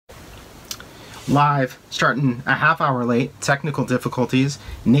live, starting a half hour late, technical difficulties,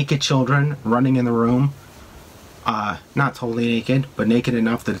 naked children running in the room. Not totally naked, but naked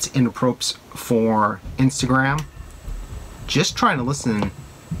enough that it's inappropriate for Instagram. Just trying to listen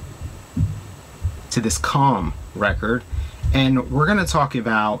to this calm record, and we're going to talk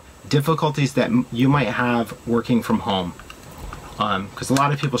about difficulties that you might have working from home, because a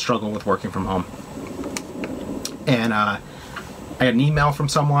lot of people struggle with working from home. And I got an email from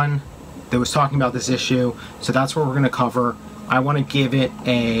someone that was talking about this issue, so that's what we're going to cover. I want to give it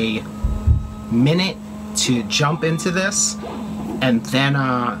a minute to jump into this, and then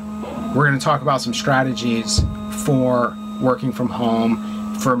we're going to talk about some strategies for working from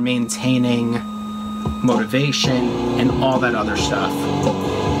home, for maintaining motivation and all that other stuff.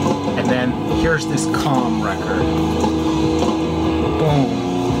 And then here's this calm record. Boom.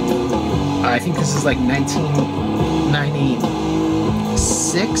 I think this is like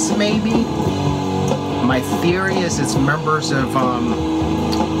 1996 maybe. My theory is it's members of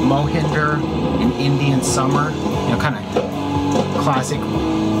Mohinder and Indian Summer, you know, kind of classic,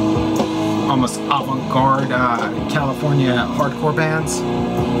 almost avant-garde California hardcore bands.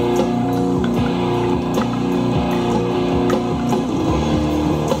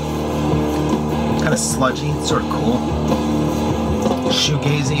 Kind of sludgy, sort of cool.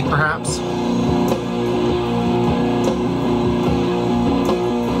 Shoegazy, perhaps.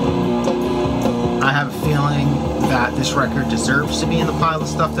 I have a feeling that this record deserves to be in the pile of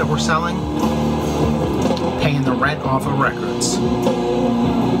stuff that we're selling. Paying the rent off of records.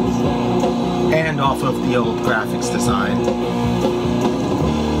 And off of the old graphics design.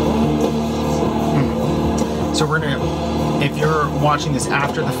 So we're gonna, if you're watching this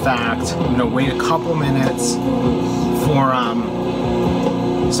after the fact, I'm gonna wait a couple minutes for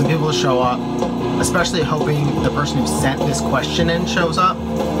some people to show up, especially hoping the person who sent this question in shows up,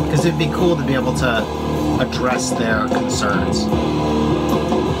 because it'd be cool to be able to address their concerns.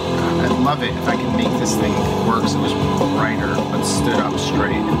 God, I'd love it if I could make this thing work so it was brighter but stood up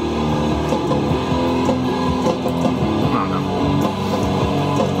straight. I don't know.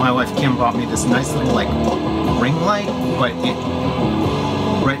 My wife Kim bought me this nice little like ring light, but it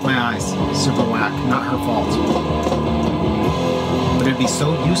right in my eyes, super whack, not her fault. But it'd be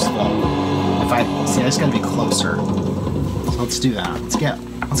so useful if I just gotta be closer. So let's do that. Let's get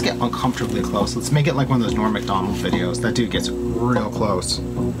uncomfortably close. Let's make it like one of those Norm Macdonald videos. That dude gets real close.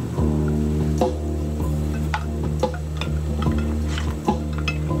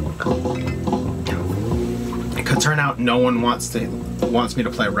 It could turn out no one wants me to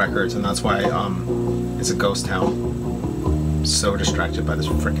play records, and that's why it's a ghost town. I'm so distracted by this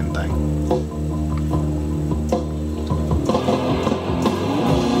freaking thing.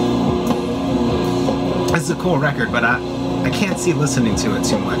 This is a cool record, but I can't see listening to it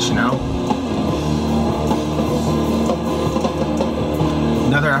too much, you know?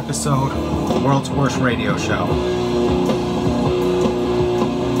 Another episode, World's Worst Radio Show.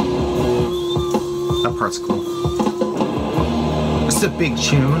 That part's cool. This is a big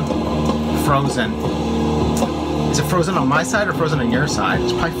tune. Frozen. Is it frozen on my side or frozen on your side?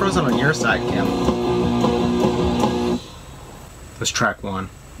 It's probably frozen on your side, Kim. Let's track one.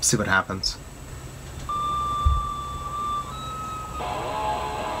 See what happens.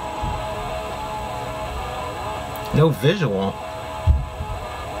 No visual.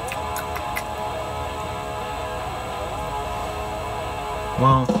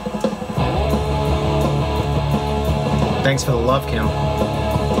 Well, thanks for the love, Kim.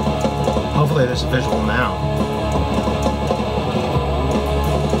 Hopefully there's a visual now.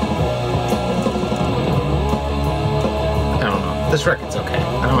 I don't know. This record's okay.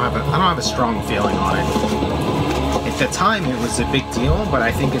 I don't have a strong feeling on it. At the time it was a big deal, but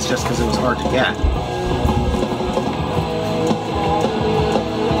I think it's just because it was hard to get.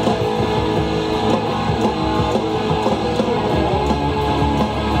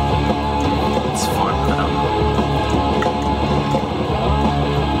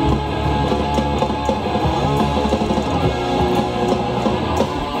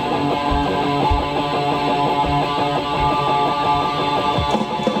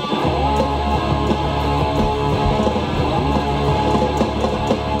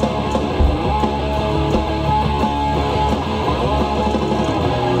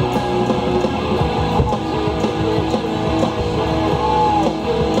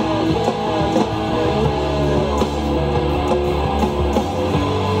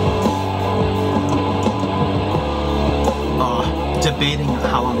 Debating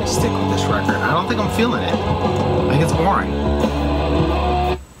how long to stick with this record. I don't think I'm feeling it. I think it's boring.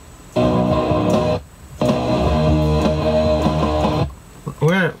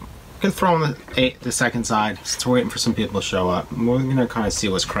 can throw on the second side since we're waiting for some people to show up. We're gonna kind of see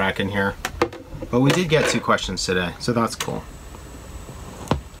what's cracking here. But we did get 2 questions today, so that's cool.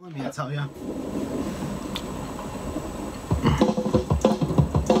 Let me tell you.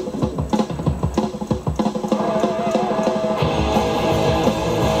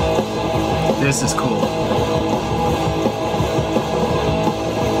 This is cool.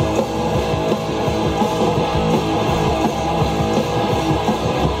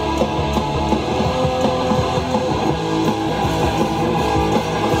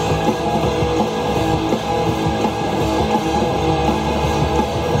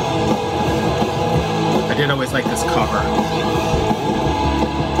 I did always like this cover.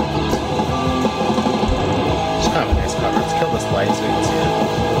 It's kind of a nice cover. Let's kill this light so you can see it.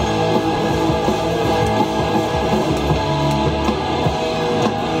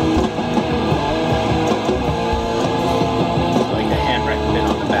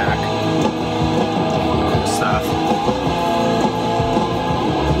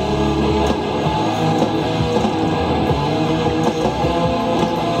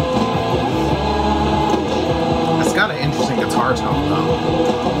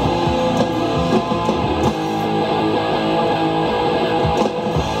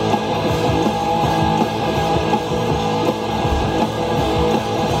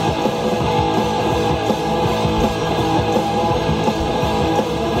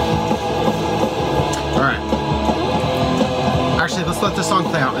 Let the song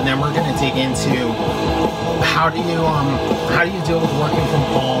play out, and then we're going to dig into how do you deal with working from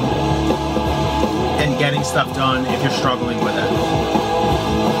home and getting stuff done if you're struggling with it.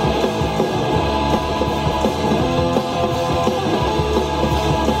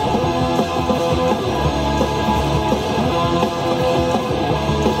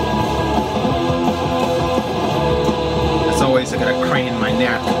 As always, I gotta crane my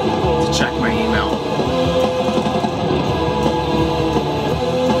neck to check my email.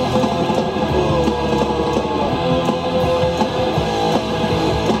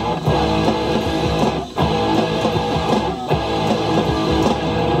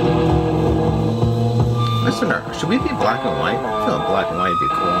 Should we be black and white? I feel like black and white would be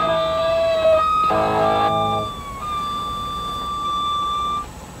cool.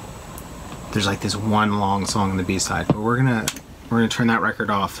 There's like this one long song on the B-side, but we're gonna turn that record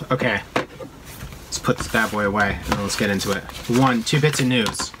off. Okay, let's put this bad boy away and let's get into it. 2 bits of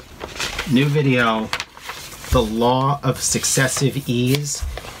news. New video. The Law of Successive Ease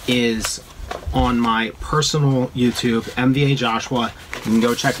is on my personal YouTube, MVA Joshua. You can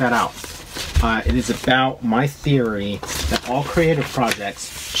go check that out. It is about my theory that all creative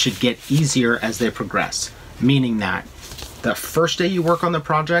projects should get easier as they progress, meaning that the first day you work on the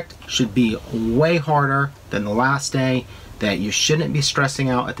project should be way harder than the last day, that you shouldn't be stressing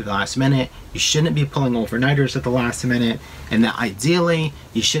out at the last minute, you shouldn't be pulling overnighters at the last minute, and that ideally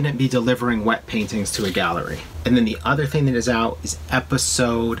you shouldn't be delivering wet paintings to a gallery. And then the other thing that is out is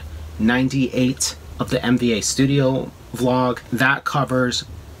episode 98 of the MVA Studio vlog. That covers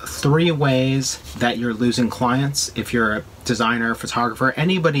 3 ways that you're losing clients if you're a designer, photographer,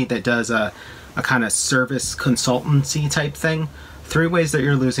 anybody that does a kind of service consultancy type thing. 3 ways that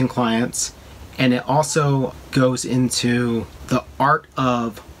you're losing clients. And it also goes into the art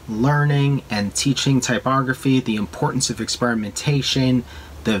of learning and teaching typography, the importance of experimentation,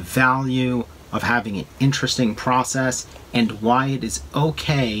 the value of having an interesting process, and why it is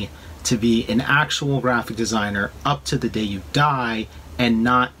okay to be an actual graphic designer up to the day you die and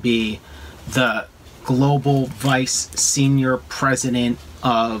not be the global vice senior president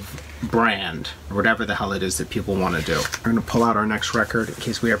of brand, or whatever the hell it is that people want to do. We're going to pull out our next record in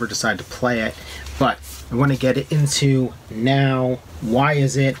case we ever decide to play it, but I want to get it into now. Why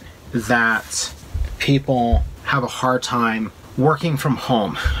is it that people have a hard time working from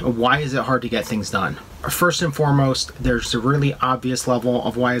home? Why is it hard to get things done? First and foremost, there's a really obvious level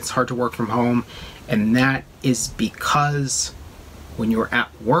of why it's hard to work from home, and that is because when you're at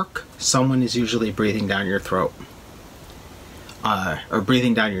work, someone is usually breathing down your throat. Or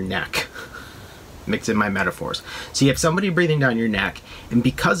breathing down your neck. Mixing my metaphors. So you have somebody breathing down your neck, and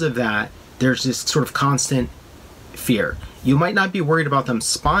because of that, there's this sort of constant fear. You might not be worried about them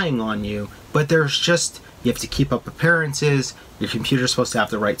spying on you, but there's just, you have to keep up appearances, your computer's supposed to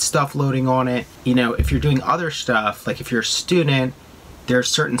have the right stuff loading on it. You know, if you're doing other stuff, like if you're a student, there's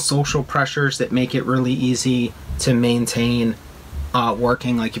certain social pressures that make it really easy to maintain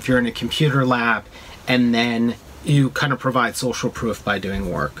working, like if you're in a computer lab and then you kind of provide social proof by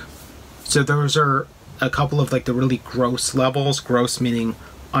doing work. So those are a couple of like the really gross levels, gross meaning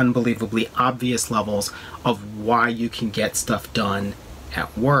unbelievably obvious levels of why you can get stuff done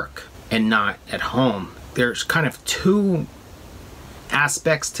at work and not at home. There's kind of two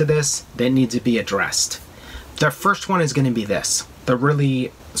aspects to this that need to be addressed. The first one is going to be this, the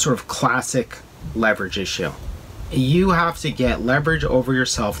really sort of classic leverage issue. You have to get leverage over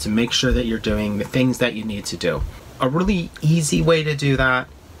yourself to make sure that you're doing the things that you need to do. A really easy way to do that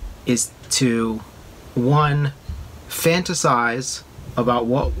is to, one, fantasize about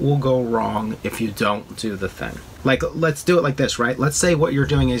what will go wrong if you don't do the thing. Like, let's do it like this, right? Let's say what you're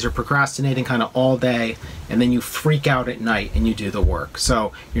doing is you're procrastinating kind of all day, and then you freak out at night and you do the work.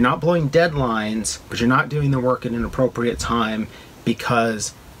 So you're not blowing deadlines, but you're not doing the work at an appropriate time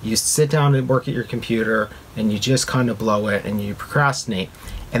because you sit down and work at your computer and you just kind of blow it and you procrastinate.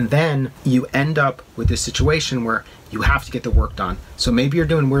 And then you end up with this situation where you have to get the work done. So maybe you're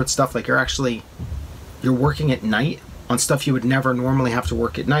doing weird stuff, like you're working at night on stuff you would never normally have to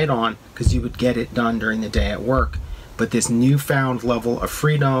work at night on because you would get it done during the day at work. But this newfound level of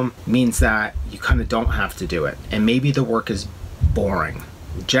freedom means that you kind of don't have to do it. And maybe the work is boring.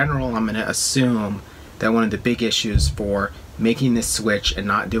 In general, I'm going to assume that one of the big issues for making this switch and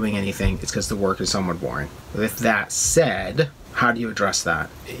not doing anything is because the work is somewhat boring. With that said, how do you address that?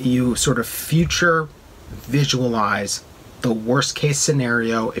 You sort of future visualize the worst case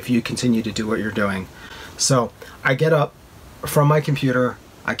scenario if you continue to do what you're doing. So I get up from my computer,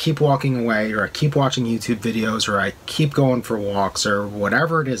 I keep walking away, or I keep watching YouTube videos, or I keep going for walks, or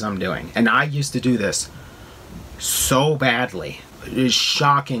whatever it is I'm doing. And I used to do this so badly,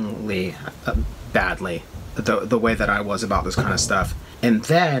 shockingly badly, the way that I was about this kind of stuff. And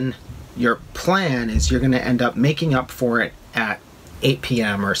then your plan is you're going to end up making up for it at 8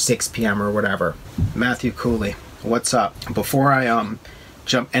 p.m. or 6 p.m. or whatever. Matthew Cooley, what's up? Before I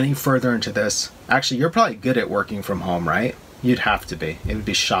jump any further into this, actually, you're probably good at working from home, right? You'd have to be. It would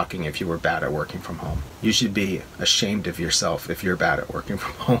be shocking if you were bad at working from home. You should be ashamed of yourself if you're bad at working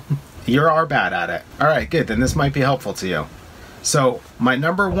from home. You are bad at it. All right, good. Then this might be helpful to you. So my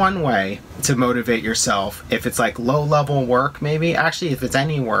number one way to motivate yourself, if it's like low level work, maybe, actually if it's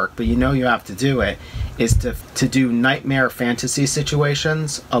any work, but you know you have to do it, is to do nightmare fantasy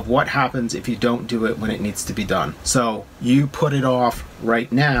situations of what happens if you don't do it when it needs to be done. So you put it off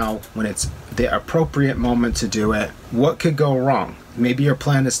right now when it's the appropriate moment to do it. What could go wrong? Maybe your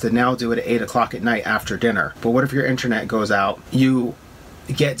plan is to now do it at 8 o'clock at night after dinner. But what if your internet goes out? You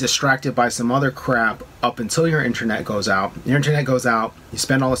get distracted by some other crap up until your internet goes out. Your internet goes out, you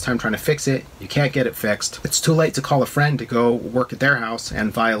spend all this time trying to fix it, you can't get it fixed. It's too late to call a friend to go work at their house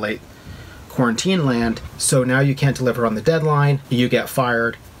and violate quarantine land, so now you can't deliver on the deadline, you get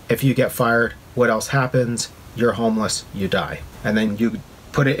fired. If you get fired, what else happens? You're homeless, you die. And then you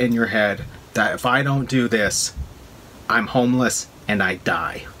put it in your head that if I don't do this, I'm homeless and I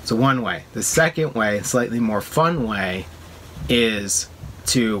die. So one way. The second way, slightly more fun way, is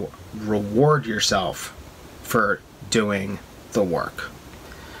to reward yourself for doing the work.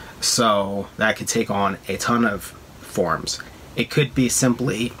 So that could take on a ton of forms. It could be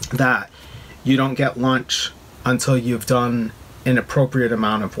simply that you don't get lunch until you've done an appropriate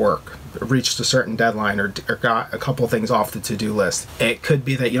amount of work, reached a certain deadline, or got a couple things off the to-do list. It could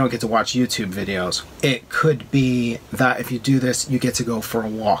be that you don't get to watch YouTube videos. It could be that if you do this, you get to go for a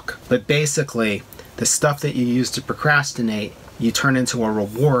walk. But basically, the stuff that you use to procrastinate, you turn into a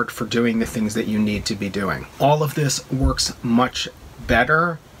reward for doing the things that you need to be doing. All of this works much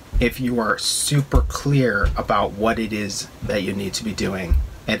better if you are super clear about what it is that you need to be doing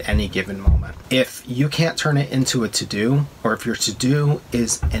at any given moment. If you can't turn it into a to-do, or if your to-do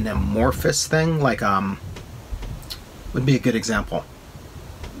is an amorphous thing, like would be a good example.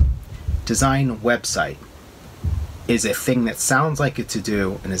 Design a website is a thing that sounds like a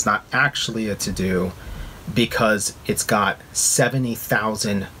to-do and is not actually a to-do because it's got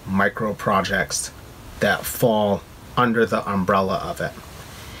 70,000 micro projects that fall under the umbrella of it.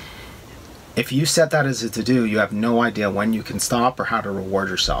 If you set that as a to-do, you have no idea when you can stop or how to reward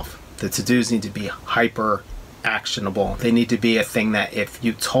yourself. The to-dos need to be hyper actionable. They need to be a thing that if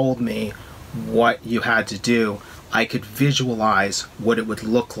you told me what you had to do, I could visualize what it would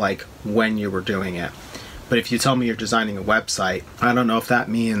look like when you were doing it. But if you tell me you're designing a website, I don't know if that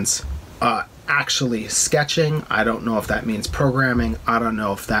means actually sketching. I don't know if that means programming. I don't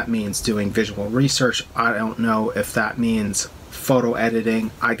know if that means doing visual research. I don't know if that means photo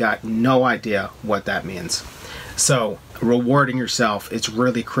editing. I got no idea what that means. So rewarding yourself, it's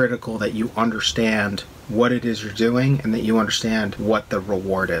really critical that you understand what it is you're doing and that you understand what the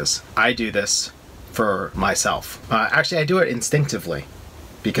reward is. I do this for myself. Actually, I do it instinctively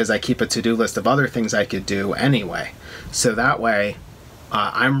because I keep a to-do list of other things I could do anyway. So that way,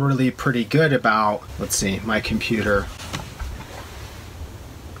 I'm really pretty good about, let's see, my computer.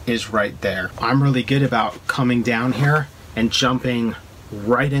 is right there. I'm really good about coming down here and jumping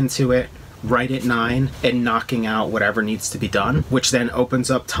right into it right at 9 and knocking out whatever needs to be done, which then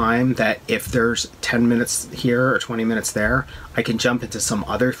opens up time that if there's 10 minutes here or 20 minutes there, I can jump into some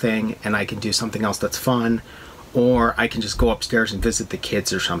other thing and I can do something else that's fun, or I can just go upstairs and visit the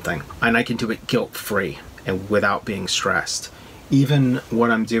kids or something. And I can do it guilt-free and without being stressed. Even what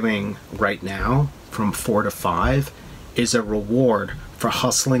I'm doing right now from 4 to 5 is a reward for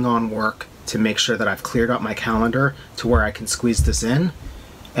hustling on work to make sure that I've cleared up my calendar to where I can squeeze this in.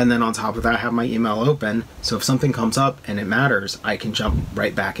 And then on top of that, I have my email open, so if something comes up and it matters, I can jump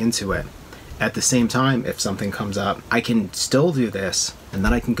right back into it. At the same time, if something comes up, I can still do this, and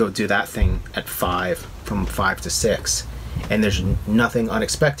then I can go do that thing at 5, from 5 to 6. And there's nothing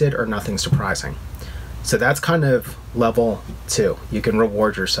unexpected or nothing surprising. So that's kind of level 2. You can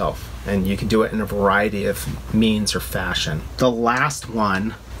reward yourself, and you can do it in a variety of means or fashion. The last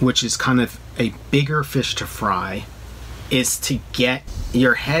one, which is kind of a bigger fish to fry, is to get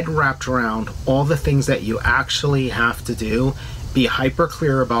your head wrapped around all the things that you actually have to do, be hyper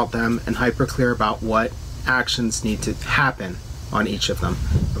clear about them, and hyper clear about what actions need to happen on each of them.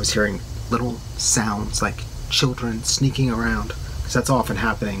 I was hearing little sounds like children sneaking around, because that's often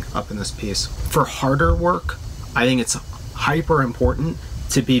happening up in this piece. For harder work, I think it's hyper important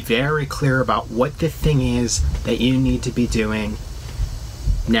to be very clear about what the thing is that you need to be doing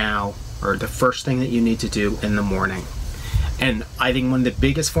now, or the first thing that you need to do in the morning. And I think one of the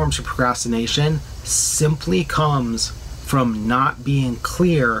biggest forms of procrastination simply comes from not being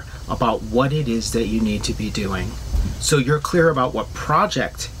clear about what it is that you need to be doing. So you're clear about what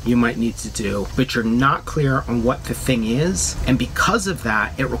project you might need to do, but you're not clear on what the thing is. And because of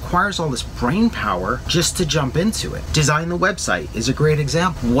that, it requires all this brain power just to jump into it. Design the website is a great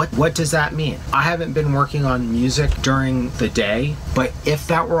example. What does that mean? I haven't been working on music during the day, but if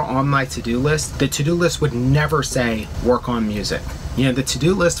that were on my to-do list, the to-do list would never say work on music. You know, the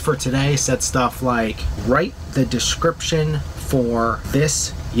to-do list for today said stuff like write the description for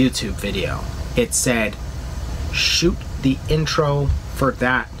this YouTube video. It said shoot the intro for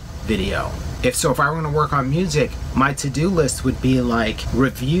that video. If I were going to work on music, my to-do list would be like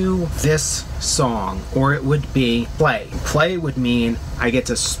review this song, or it would be play. Play would mean I get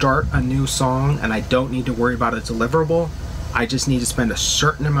to start a new song and I don't need to worry about a deliverable. I just need to spend a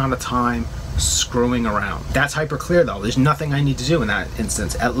certain amount of time screwing around. That's hyper clear though. There's nothing I need to do in that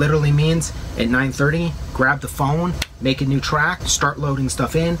instance. It literally means at 9:30, grab the phone, make a new track, start loading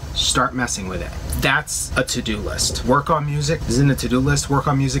stuff in, start messing with it. That's a to-do list. Work on music isn't a to-do list. Work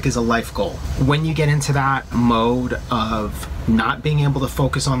on music is a life goal. When you get into that mode of not being able to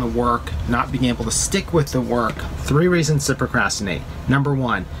focus on the work, not being able to stick with the work, 3 reasons to procrastinate. Number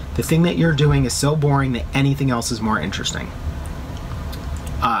 1, the thing that you're doing is so boring that anything else is more interesting.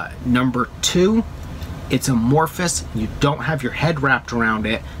 Number 2, it's amorphous. You don't have your head wrapped around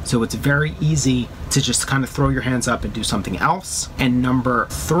it, so it's very easy to just kind of throw your hands up and do something else. And number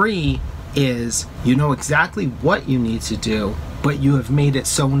 3 is you know exactly what you need to do, but you have made it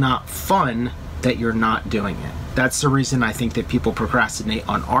so not fun that you're not doing it. That's the reason I think that people procrastinate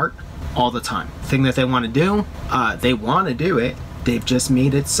on art all the time. Thing that they want to do, they want to do it, they've just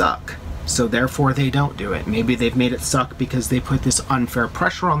made it suck. So therefore they don't do it. Maybe they've made it suck because they put this unfair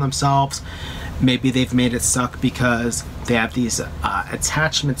pressure on themselves. Maybe they've made it suck because they have these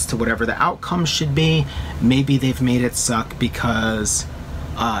attachments to whatever the outcome should be. Maybe they've made it suck because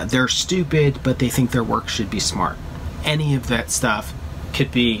they're stupid, but they think their work should be smart. Any of that stuff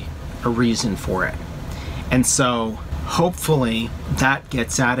could be a reason for it. And so hopefully that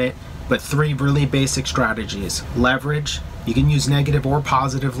gets at it. But 3 really basic strategies. Leverage. You can use negative or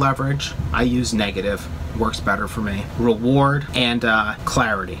positive leverage. I use negative. Works better for me. Reward and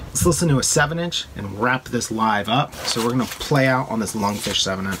clarity. Let's listen to a 7-inch and wrap this live up. So we're gonna play out on this Lungfish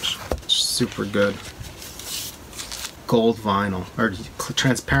 7-inch. Super good. Gold vinyl, or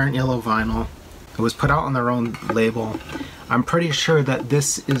transparent yellow vinyl. It was put out on their own label. I'm pretty sure that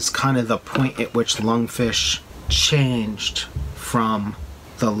this is kind of the point at which Lungfish changed from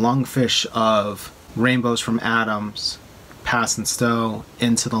the Lungfish of Rainbows from Atoms, Pass and Stow,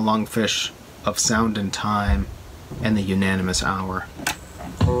 into the Lungfish of Sound and Time and the Unanimous Hour.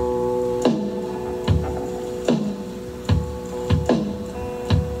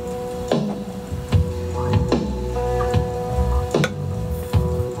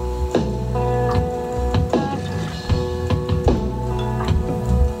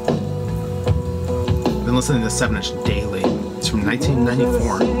 I've been listening to this 7-inch daily. It's from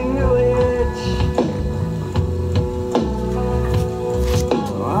 1994.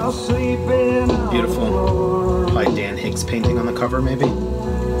 Beautiful. By Dan Higgs painting on the cover, maybe.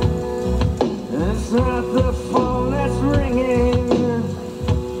 not the phone that's ringing.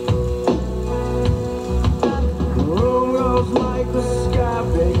 The room goes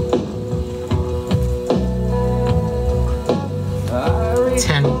microscopic.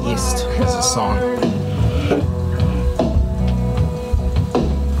 10 East is a song.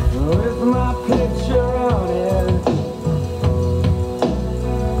 With my picture on it,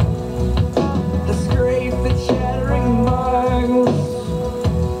 to scrape the chattering bugs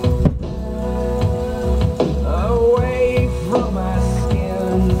away from my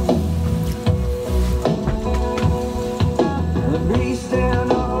skin. The beast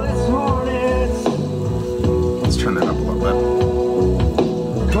and all its hornets Let's turn that up a little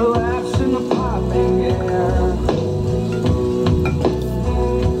bit. collapse in the popping air.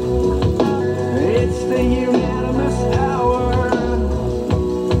 It's the unanimous hour.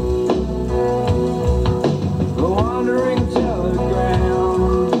 The wandering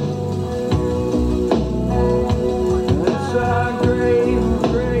telegram. That's our great,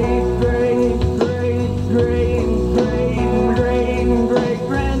 great, great, great, great, great, great, great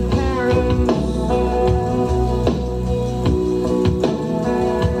grandparents.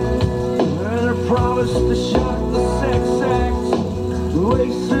 And a promise to shock the sex act,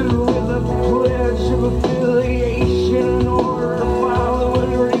 wasted with a pledge of affiliation in order to follow in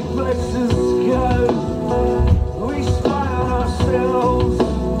reflexes, 'cause we spy on ourselves.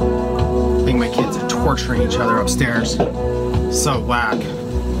 I think my kids are torturing each other upstairs. So whack.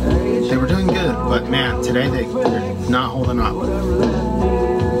 They were doing good, but man, today they're not holding up. Whatever that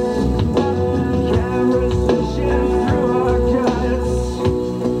means. Cameras fishing through our guts.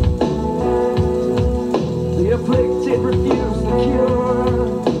 The afflicted refuse the cure.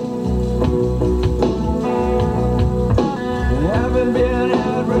 Haven't been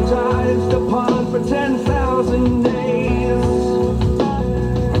advertised upon for 10,000 days.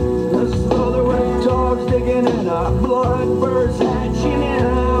 As though there were dogs digging in our blood, birds hatching in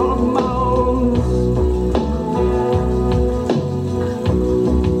our bones.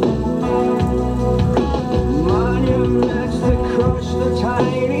 Monuments that crush the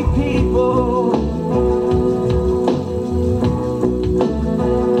tiny people.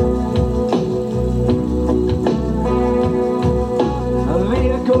 A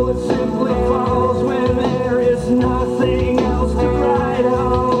vehicle that simply falls when there is nothing else to ride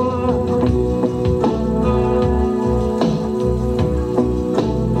on.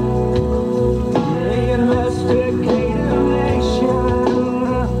 The investigative nation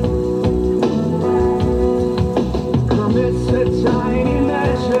permits a tiny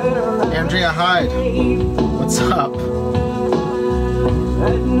measure. Andrea Hyde, what's up?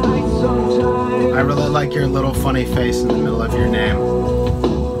 At night sometime. I really like your little funny face in the middle of your name.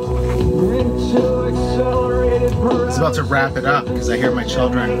 Into accelerated I was about to wrap it up because I hear my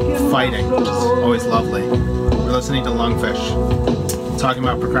children fighting, which is always lovely. We're listening to Lungfish, talking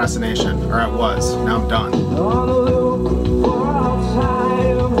about procrastination, or I was. Now I'm done. On the loop for all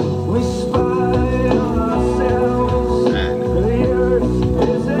time, we spy on ourselves. And The earth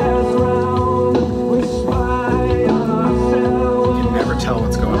is as round, we spy on ourselves. you can never tell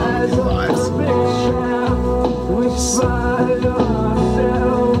what's going on in As these a lives. perfect trap, we spy on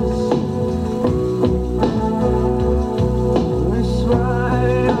ourselves. We spy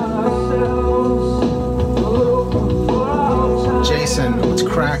on ourselves. The loop for all time. Jason, what's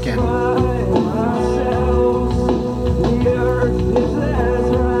cracking?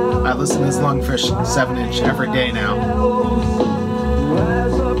 I listen to this Lungfish 7-inch every day now.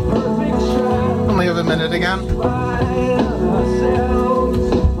 Only have a minute again.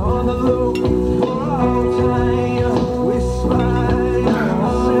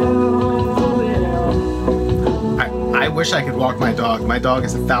 I wish I could walk my dog. My dog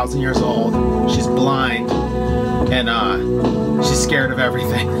is 1,000 years old. She's blind. And she's scared of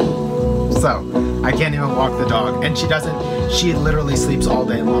everything. So I can't even walk the dog. And she literally sleeps all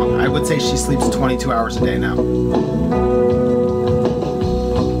day long. I would say she sleeps 22 hours a day now.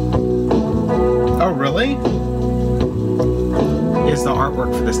 Oh, really? He has the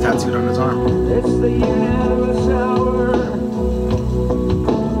artwork for this tattooed on his arm. It's the unanimous hour.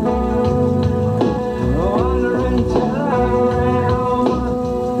 Wandering telegram.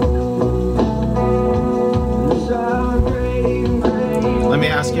 It's our great, great, Let me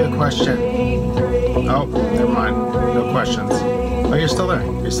ask you a question. great, Oh, never mind. No questions. Oh, you're still there.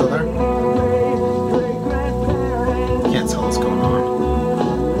 You're still there? great grandparents. Can't tell what's going on.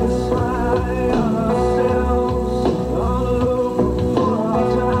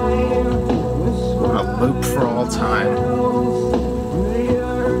 A loop for all time.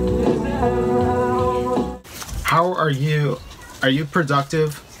 How are you? Are you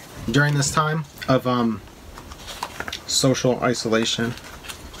productive during this time? of social isolation,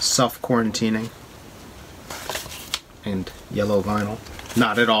 self-quarantining, and yellow vinyl.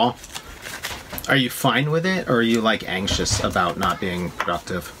 Not at all. Are you fine with it, or are you like anxious about not being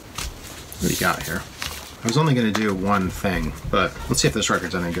productive? What do you got here? I was only gonna do one thing, but let's see if this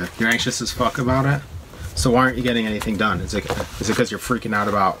record's any good. You're anxious as fuck about it? So why aren't you getting anything done? Is it because you're freaking out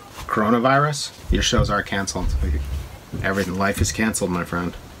about coronavirus? Your shows are canceled. Everything, life is canceled, my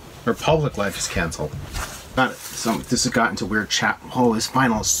friend. Or public life is canceled. This has gotten to weird chat. Oh, this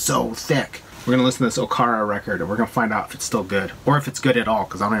vinyl is so thick. We're gonna listen to this Okara record and we're gonna find out if it's still good. Or if it's good at all,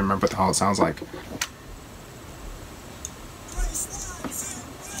 because I don't even remember what the hell it sounds like.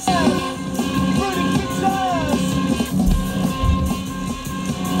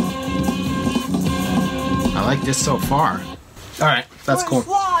 I like this so far. Alright, that's cool.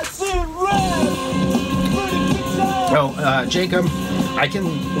 Well, Jacob,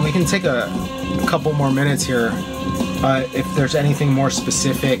 we can take a couple more minutes here. If there's anything more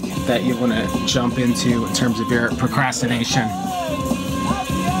specific that you want to jump into in terms of your procrastination.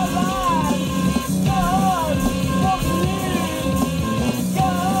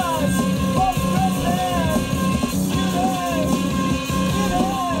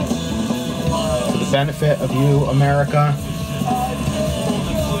 For the benefit of you, America,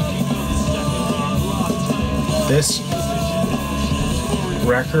 this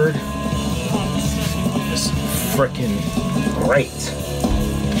record is freaking great.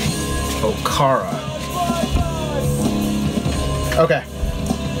 Okara. Okay.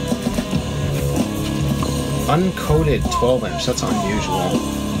 Uncoated 12-inch. That's unusual.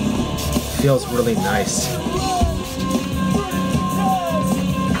 Feels really nice.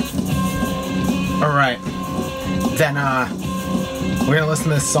 Alright. Then we're gonna listen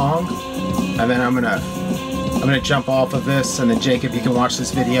to this song, and then I'm gonna jump off of this, and then Jacob, you can watch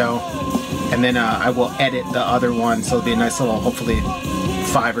this video, and then I will edit the other one, so it'll be a nice little, hopefully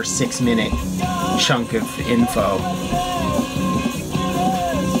 5 or 6 minute chunk of info.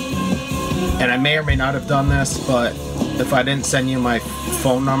 And I may or may not have done this, but if I didn't send you my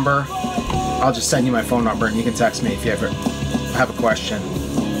phone number, I'll just send you my phone number and you can text me if you ever have a question.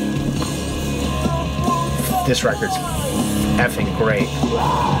 This record's effing great.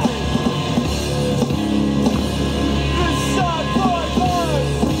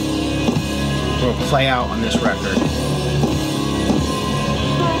 We'll play out on this record.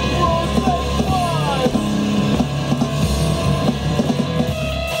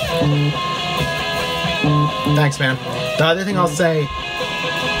 Thanks, man. The other thing I'll say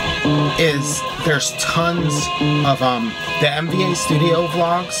is there's tons of the MVA studio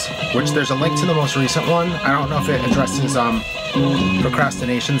vlogs, which there's a link to the most recent one. I don't know if it addresses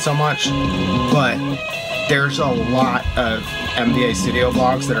procrastination so much, but there's a lot of MVA studio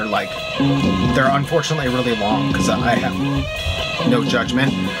vlogs that are like, they're unfortunately really long because I have no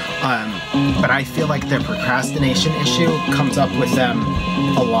judgment, but I feel like the procrastination issue comes up with them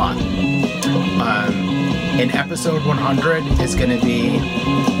a lot. In episode 100 is going to be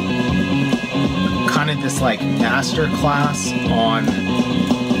kind of this like master class on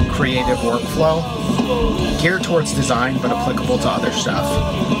creative workflow, geared towards design but applicable to other stuff.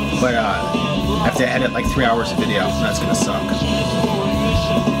 But I have to edit like 3 hours of video, and that's gonna suck.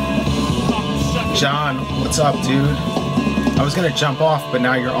 John, what's up, dude? I was gonna jump off, but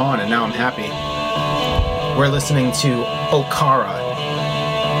now you're on, and now I'm happy. We're listening to Okara,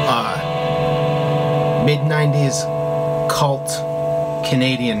 mid-90s cult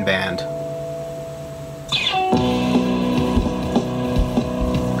Canadian band.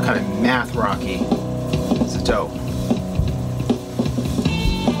 Kind of math rocky. It's dope.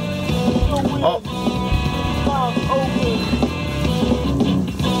 Oh.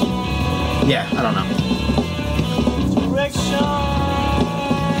 Yeah, I don't know.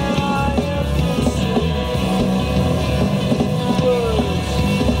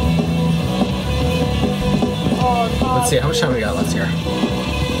 Let's see, how much time we got left here?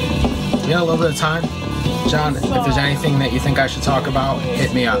 We got a little bit of time. John, if there's anything that you think I should talk about,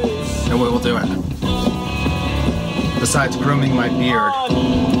 hit me up, and we will do it. Besides grooming my beard.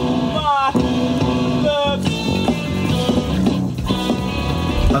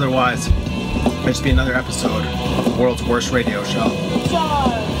 Otherwise, it'll just be another episode of the world's worst radio show.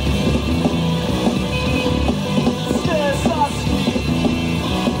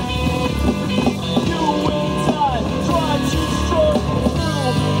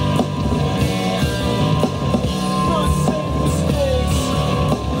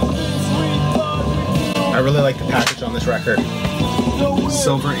 I really like the package on this record.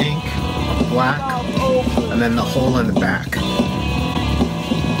 Silver ink, black, and then the hole in the back.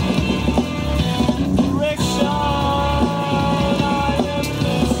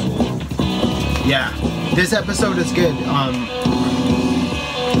 Yeah, this episode is good. I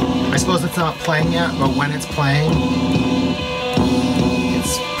suppose it's not playing yet, but when it's playing,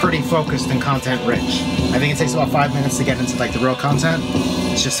 it's pretty focused and content rich. I think it takes about 5 minutes to get into like the real content.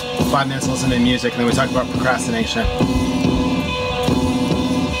 It's just 5 minutes listening to music, and then we talk about procrastination.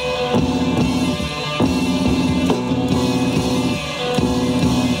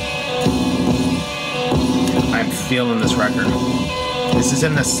 I'm feeling this record. This is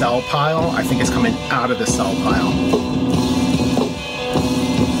in the sell pile. I think it's coming out of the sell pile.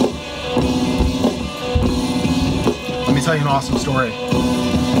 Let me tell you an awesome story.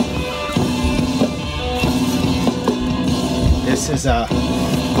 This is a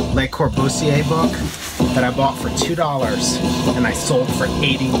Le Corbusier book that I bought for $2 and I sold for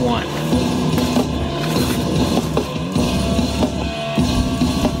 $81.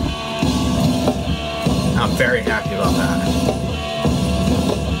 I'm very happy about that.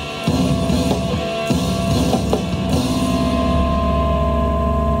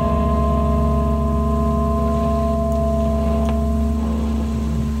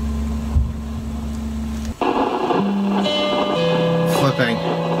 Flipping.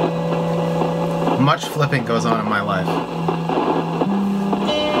 Much flipping goes on in my life.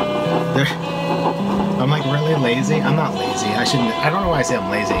 I'm like really lazy. I'm not lazy. I don't know why I say I'm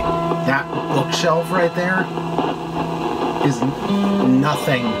lazy. That bookshelf right there is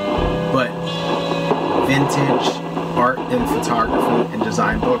nothing but vintage art and photography and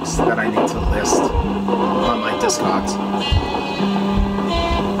design books that I need to list on my Discogs.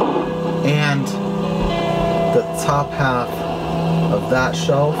 And the top half of that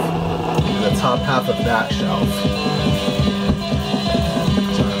shelf and the top half of that shelf.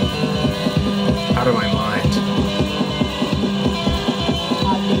 So, out of my mind.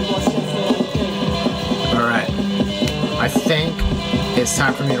 Alright. I think it's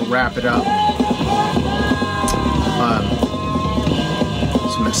time for me to wrap it up. So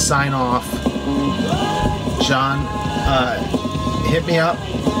I'm going to sign off. John, hit me up,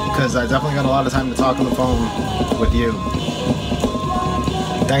 because I definitely got a lot of time to talk on the phone with you.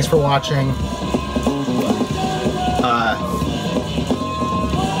 Thanks for watching.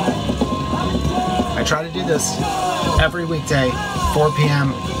 I try to do this every weekday, 4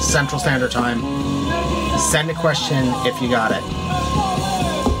 p.m. Central Standard Time. Send a question if you got it.